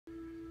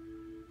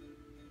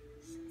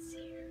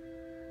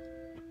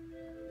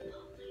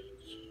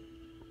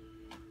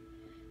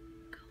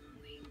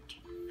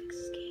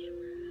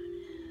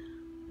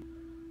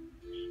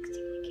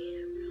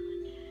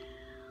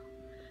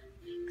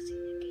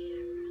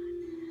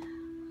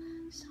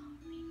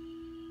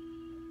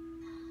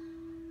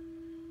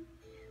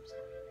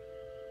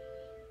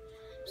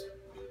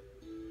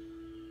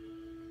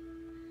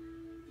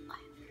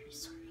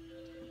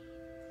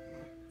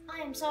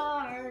I'm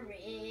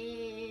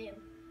sorry.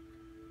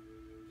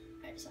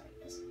 Alright, sorry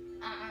guys.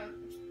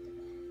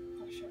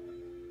 Not sure.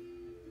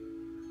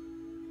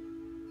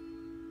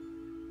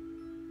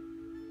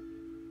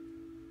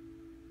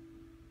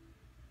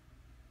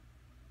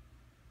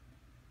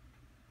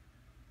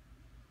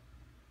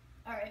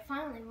 Alright,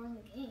 finally we're in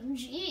the game.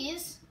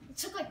 Jeez. It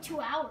took like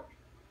 2 hours.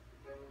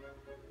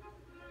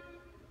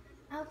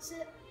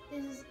 Outfit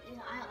is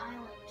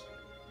island.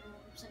 I'm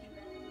such a bad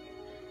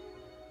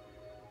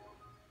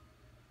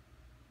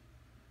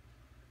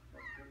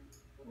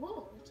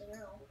Ooh, it's a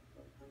girl.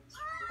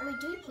 Oh wait,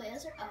 do we play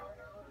as her? Oh no,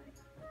 alright.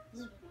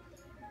 This is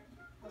I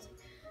was like,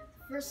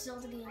 the first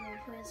Zelda game we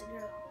play as a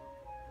girl.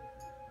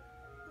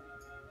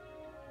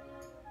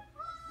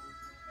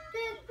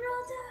 Big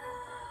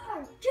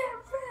brother! Get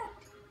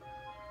wrecked!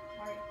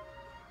 Sorry.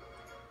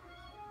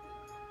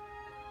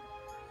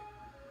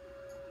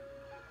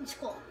 It's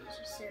cool. These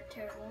are so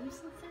terrible.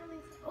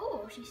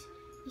 Oh, he's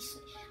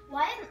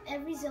why in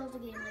every Zelda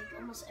game, like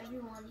almost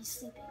everyone, he's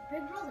sleeping?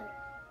 Big brother.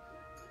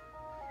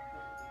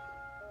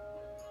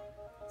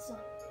 So,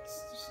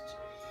 just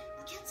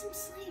get some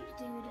sleep,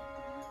 dude.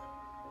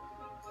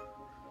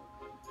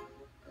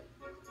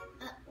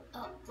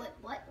 Oh, wait,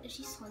 what? Is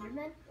she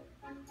Slenderman?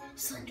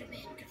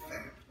 Slenderman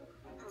confirmed.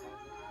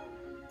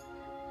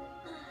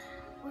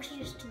 Or is she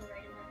just to the right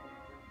of him?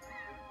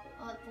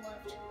 Oh, at the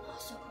left. Oh,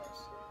 so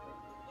close.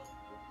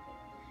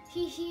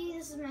 This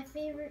is my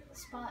favorite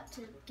spot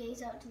to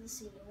gaze out to the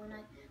sea. When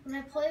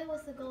I play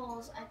with the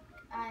goals,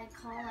 I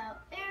call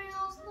out,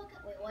 Ariels, look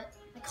at, wait, what?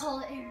 I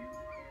call it Ariel.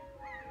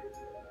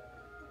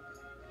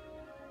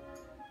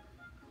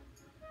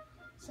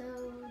 So,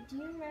 do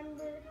you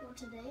remember what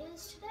today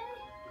is today?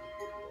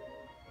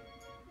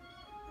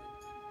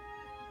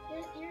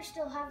 You're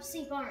still half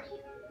asleep, aren't you?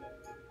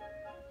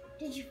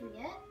 Did you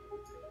forget?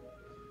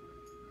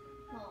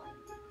 Well,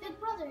 big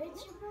brother,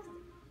 it's your birthday.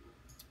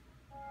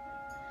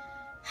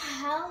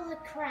 How the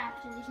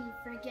crap did he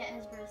forget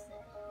his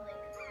birthday?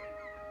 Like,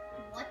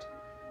 what?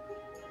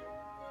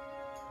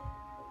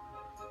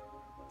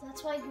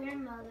 That's why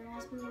grandmother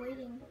has been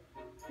waiting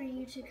for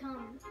you to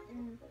come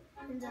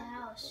in the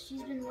house.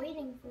 She's been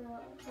waiting for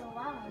a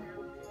while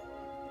now.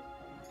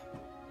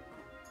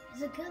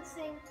 It's a good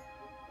thing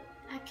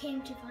I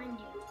came to find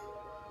you.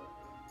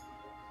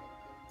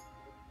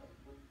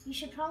 You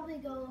should probably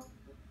go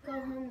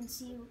home and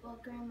see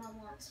what grandma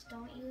wants,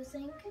 don't you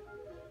think?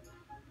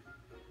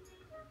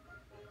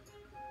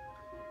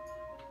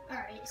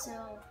 Alright, so I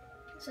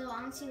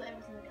want to see what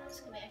everything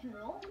does. Wait, I can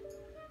roll?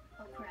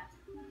 Oh crap.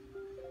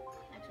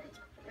 Actually,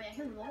 wait, I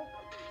can roll?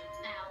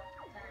 Ow.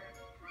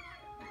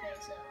 Okay,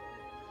 so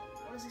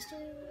what does this do? It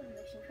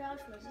makes you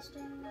crouch. What does this do?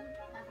 I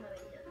have no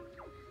idea.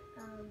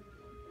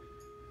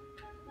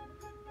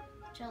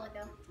 Shall I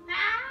go?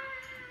 Ah!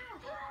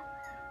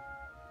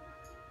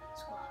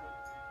 Squat.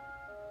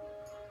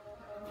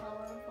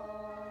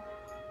 Fall.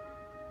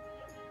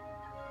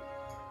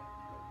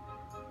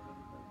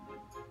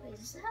 Wait, is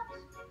this the house?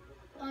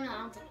 Oh no, I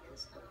don't think it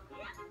is.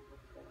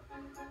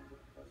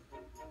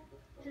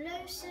 Hello,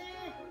 sir.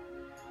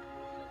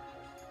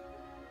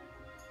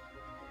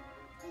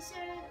 Hey,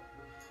 sir.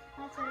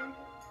 Hi, sir.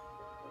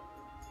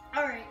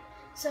 Alright,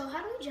 so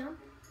how do we jump?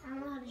 I don't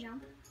know how to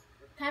jump.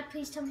 Can I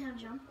please tell me how to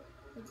jump?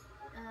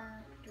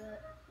 Do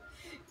it.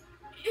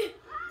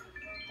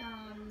 I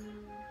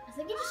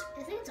think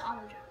it's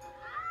auto jump.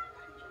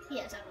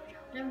 Yeah, it's auto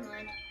jump. Never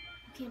mind.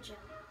 You can't jump.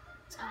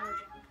 It's auto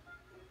jump.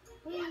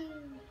 Whee!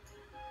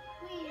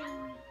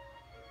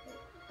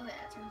 Okay,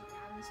 that turns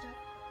around and stuff.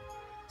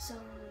 So,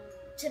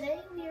 today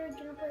we are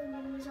gonna play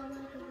the Zelda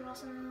because we're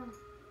awesome.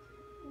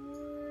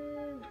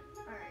 Woo!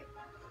 Alright.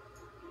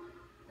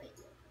 Wait,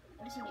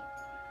 what does he do?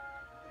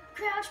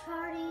 Crouch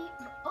party!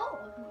 Oh,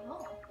 I can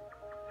roll.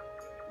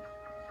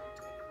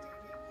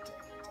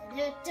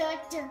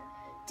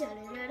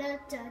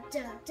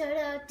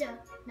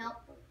 Nope.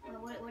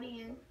 What are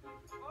you?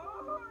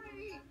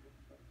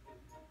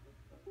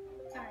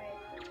 Alright.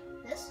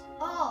 This?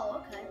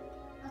 Oh, okay.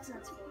 That's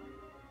fun.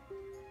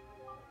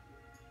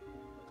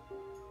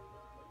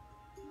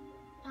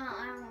 I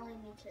don't really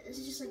need to. This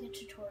is just like a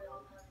tutorial on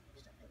how to do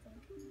stuff, I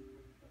think.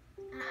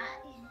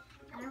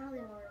 I don't really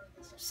want to read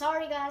this stuff.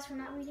 Sorry guys for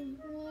not reading.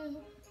 Oh,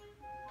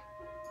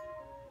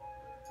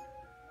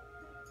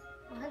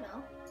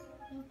 hello.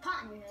 You have a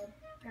pot in your head,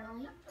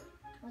 apparently.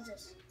 What's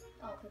this?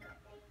 Oh, pick up.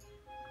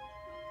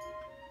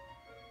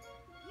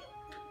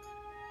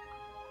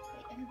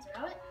 Wait, I can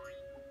throw it?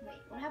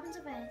 Wait, what happens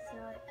if I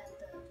throw it at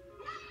the...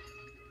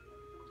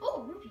 Oh,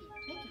 rupee.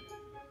 Thank you.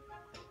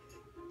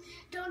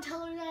 Don't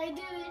tell her that I did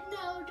it.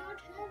 No, don't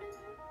tell her.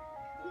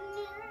 No.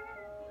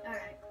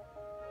 Alright.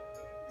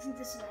 I think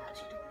this is how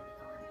she told me to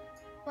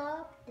go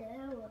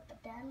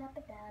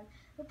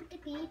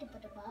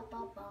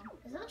on.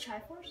 Is that a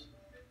Triforce?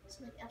 It's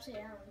like upside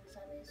down,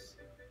 sideways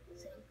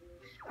thing.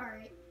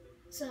 Alright.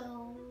 So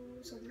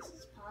this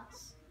is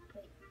pots.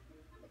 Wait.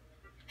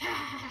 Oh,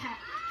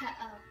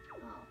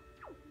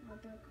 I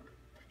broke them.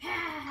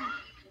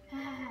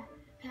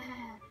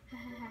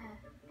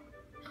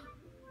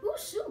 Ooh,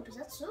 soup. Is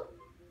that soup?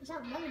 Is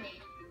that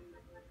lemonade?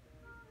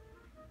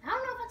 I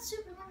don't know if it's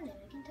super limited.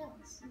 I can tell.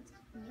 It's yellow.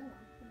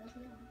 It was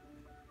yellow.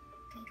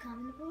 Okay,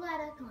 climbing up a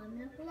ladder,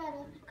 climbing up a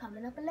ladder,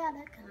 climbing up a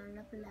ladder, climbing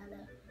up a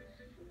ladder.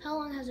 How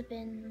long has it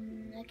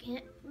been? I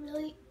can't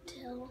really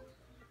tell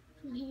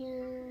from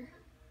here.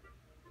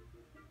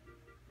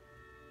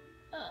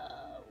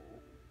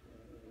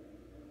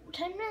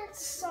 10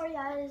 minutes? Sorry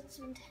guys, it's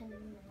been 10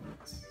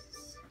 minutes.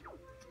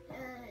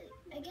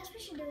 I guess we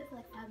should do it for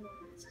like 5 more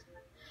minutes.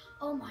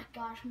 Oh my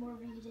gosh, more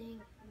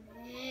reading.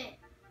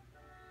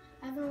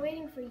 I've been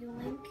waiting for you,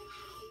 Link.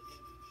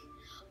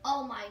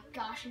 Oh my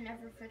gosh, I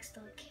never fixed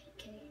the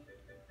K.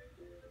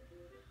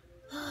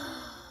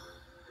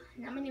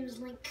 Now my name is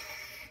Link.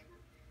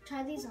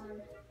 Try these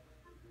on.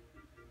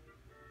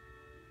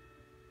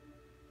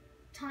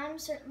 Time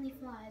certainly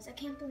flies. I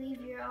can't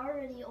believe you're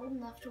already old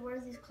enough to wear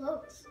these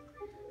clothes.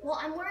 Well,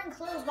 I'm wearing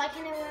clothes. Why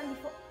can't I wear them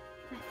before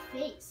my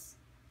face?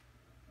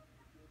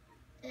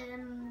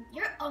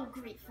 You're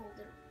ungrateful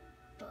little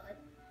bud.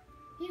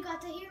 You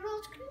got the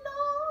hero's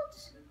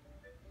clothes.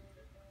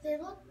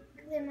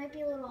 They might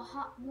be a little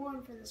hot,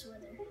 warm for this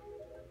weather.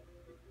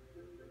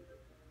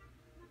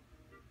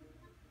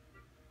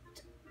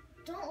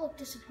 Don't look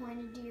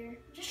disappointed, dear.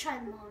 Just try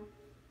them on.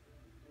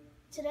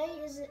 Today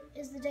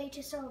is the day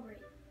to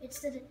celebrate. It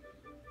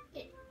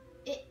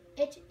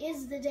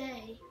is the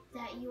day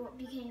that you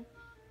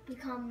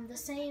become the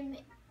same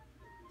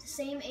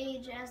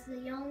age as the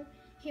young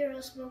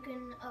hero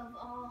spoken of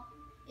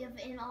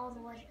in all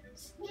the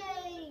legends.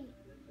 Yay!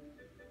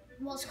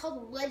 Well, it's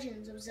called the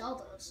Legends of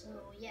Zelda,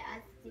 so yeah,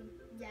 I think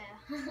yeah.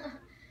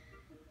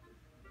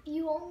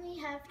 You only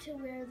have to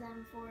wear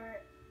them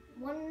for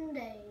one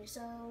day,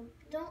 so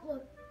don't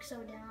look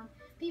so down.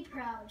 Be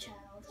proud,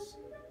 child.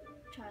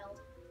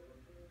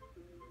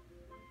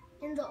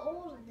 In the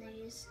old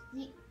days,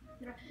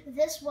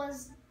 this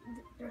was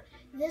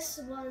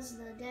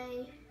the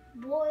day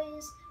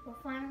boys were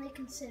finally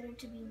considered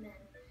to be men.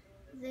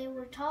 They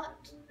were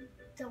taught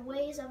the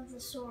ways of the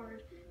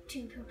sword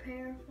to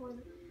prepare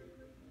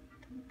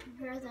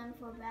them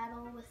for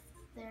battle with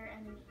their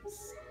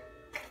enemies.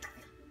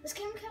 This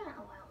game came out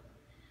a while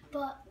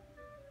ago,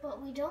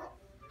 but we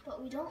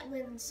don't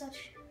live in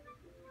such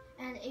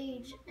an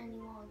age any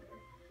longer.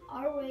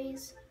 Our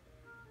ways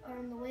are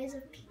in the ways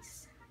of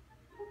peace.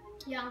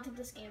 Yeah, I don't think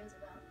this game is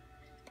about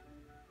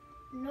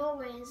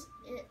Norway's.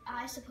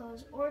 I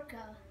suppose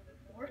orca,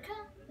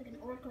 like an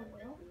orca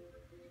whale,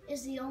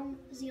 is the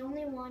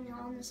only one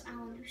on this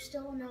island who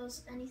still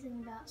knows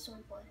anything about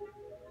swordplay.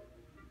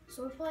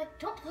 Swordplay?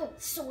 Don't play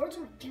with swords,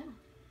 oh my god.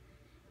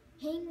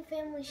 Hanging the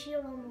family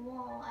shield on the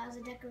wall as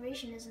a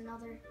decoration is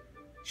another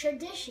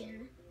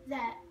tradition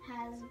that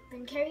has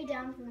been carried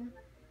down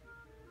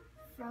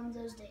from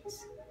those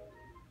days.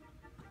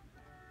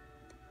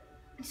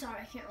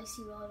 Sorry, I can't really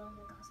see well, I don't have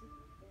my glasses.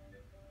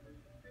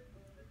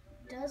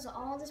 Does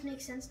all this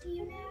make sense to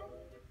you now?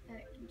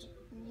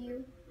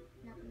 You?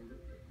 No.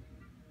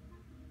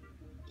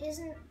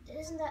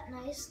 Isn't that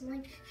nice,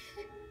 Link?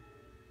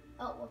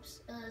 Oh,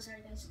 whoops.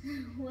 Sorry, guys.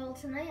 Well,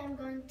 tonight I'm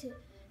going to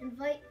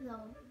invite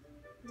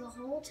the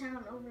whole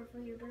town over for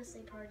your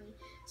birthday party,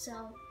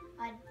 so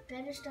I'd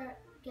better start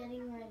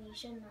getting ready,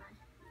 shouldn't I?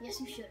 Yes,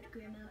 you should,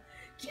 Grandma.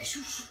 Yes,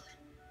 you should.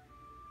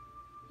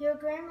 Your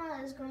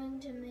grandma is going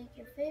to make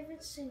your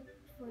favorite soup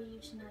for you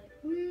tonight.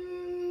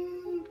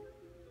 Okay.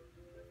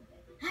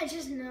 I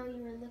just know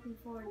you are looking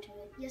forward to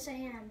it. Yes, I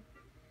am.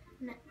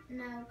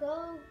 Now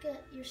go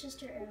get your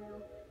sister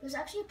Ariel. There's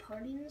actually a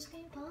party in this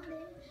game. Party.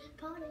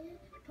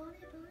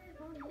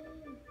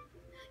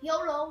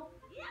 YOLO!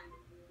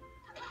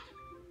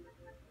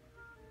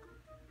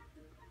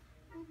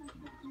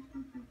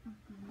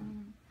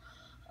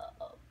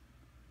 Uh-oh.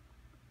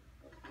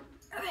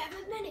 I have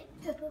a minute.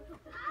 This.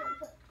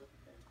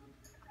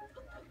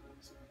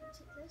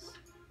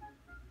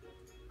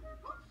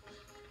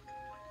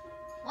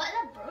 What?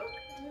 That broke?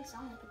 It didn't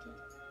sound like it did.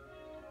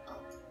 Oh no.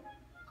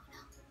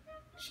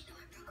 She know I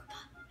broke a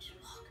pot. Just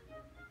walk.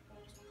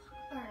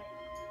 Alright.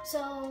 So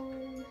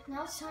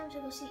now it's time to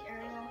go see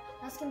Ariel.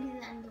 That's gonna be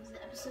the end of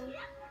the episode.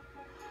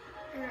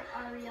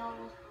 Ariel.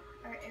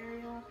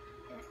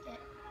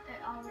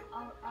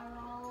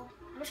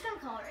 I'm just gonna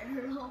call her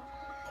Ariel.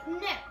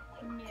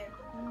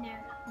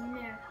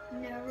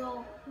 No,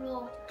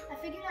 roll. I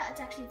figured out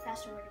it's actually a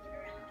faster way to get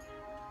around.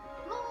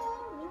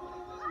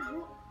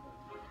 Roll.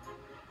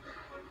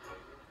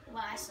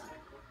 Wow, I suck.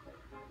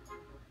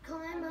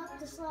 Climb up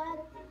the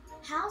slider.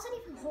 How does it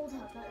even hold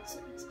up?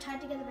 It's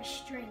tied together by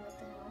string. What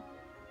the hell?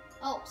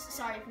 Oh,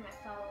 sorry for my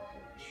foul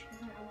language.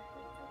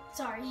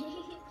 Sorry.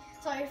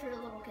 Sorry for the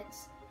little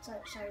kids.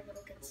 Sorry,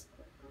 little kids.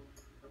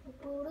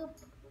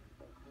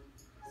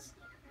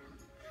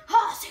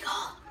 Oh,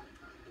 seagull!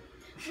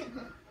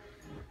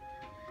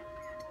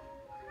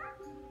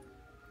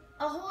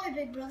 Ahoy,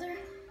 big brother.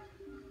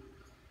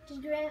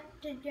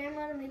 Did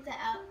Grandma make that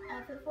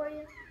outfit for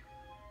you?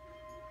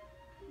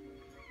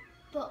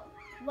 But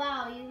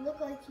wow, you look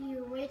like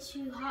you're way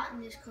too hot in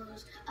these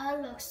clothes. I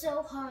look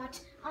so hot.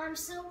 I'm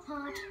so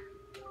hot.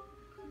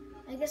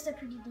 I guess they're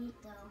pretty neat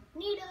though.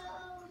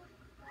 Neato!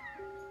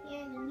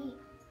 Yeah, they're neat.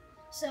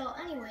 So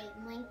anyway,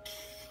 Link,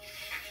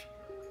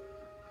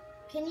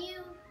 Can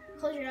you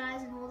close your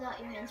eyes and hold out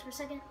your hands for a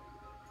second?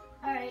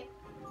 Alright.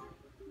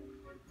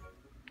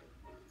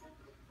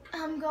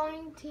 I'm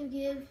going to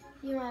give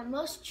you my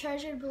most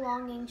treasured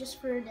belonging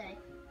just for a day.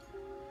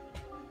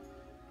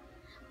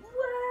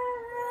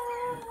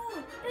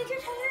 Whoa! It's a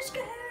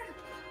telescope!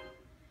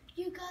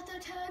 You got the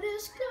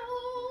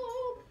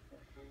telescope!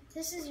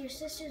 This is your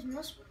sister's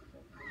most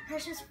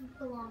precious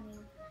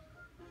belonging.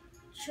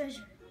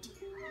 Treasure,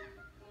 dear.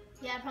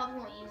 Yeah, I probably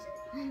won't use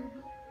it.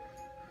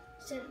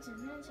 Set it to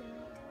mention.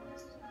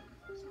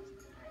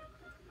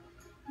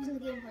 Using the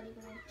game buddy.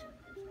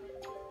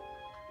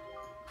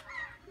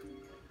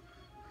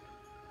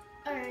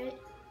 Alright.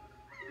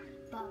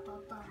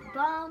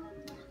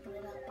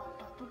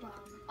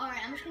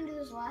 Alright, I'm just gonna do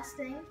this last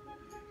thing.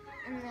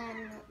 And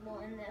then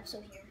we'll end the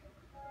episode here.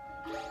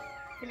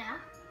 For now.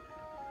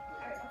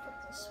 Alright, I'll put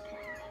this pen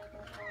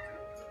back.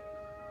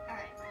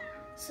 Alright.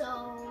 So,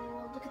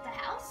 look at the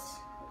house.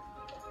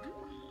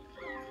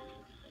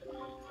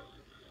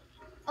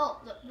 Oh,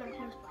 look, there's a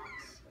post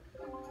box.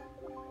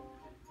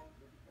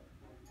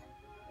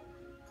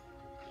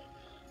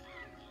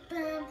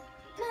 Boom,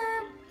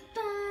 boom,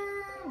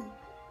 boom.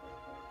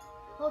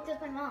 Look,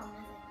 that's my mom, I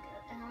think.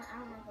 I don't know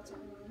if that's my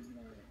mom.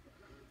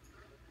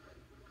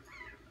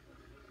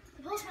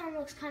 The postman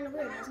looks kind of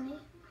weird, doesn't he?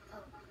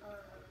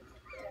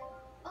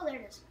 Oh, there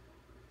it is.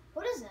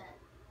 What is that?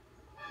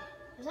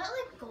 Is that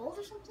like gold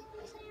or something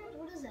in his hand?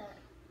 What is that?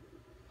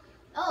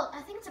 Oh,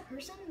 I think it's a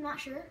person. I'm not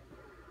sure.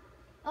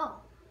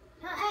 Oh.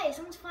 Hey,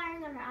 someone's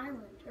firing on our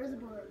island. Or the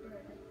bird.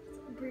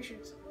 I'm pretty sure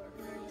it's the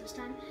bird this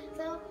time,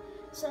 though.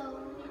 So.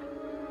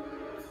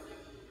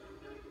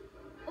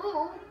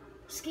 Ooh.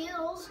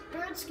 Skills.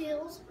 Bird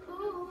skills.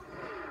 Ooh.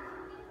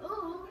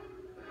 Ooh.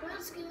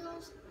 Bird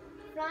skills.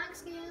 Flying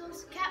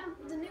skills.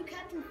 The new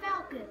Captain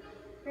Falcon.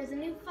 Or the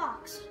new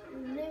Fox. Or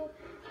the new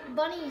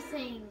bunny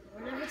thing.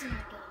 Whatever's in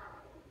that game.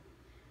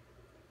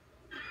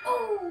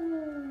 Oh!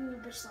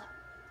 Bitch slap.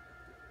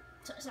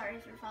 So, sorry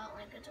if you're following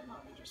language. I'll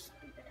probably just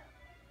beep it out.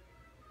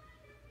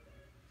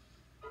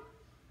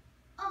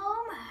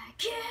 Oh my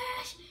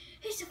gosh!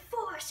 He's the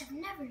force of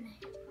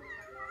Neverland.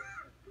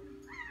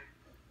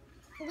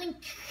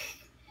 Link.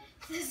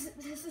 This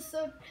is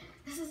so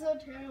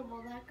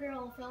terrible. That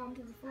girl fell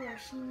into the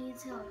forest. She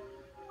needs help.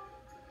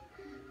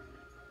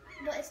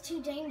 But it's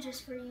too dangerous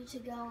for you to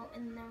go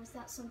in there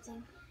without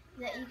something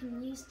that you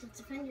can use to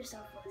defend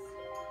yourself with.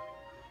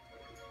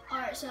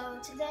 Alright, so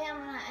today I'm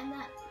gonna end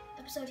that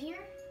episode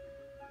here.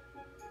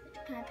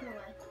 Can I put away?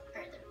 Alright,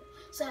 there we go.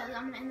 So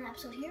I'm gonna end the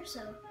episode here,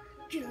 so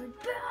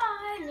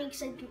goodbye! Link,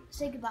 say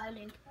goodbye,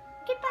 Link.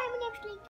 Goodbye, my name's Link.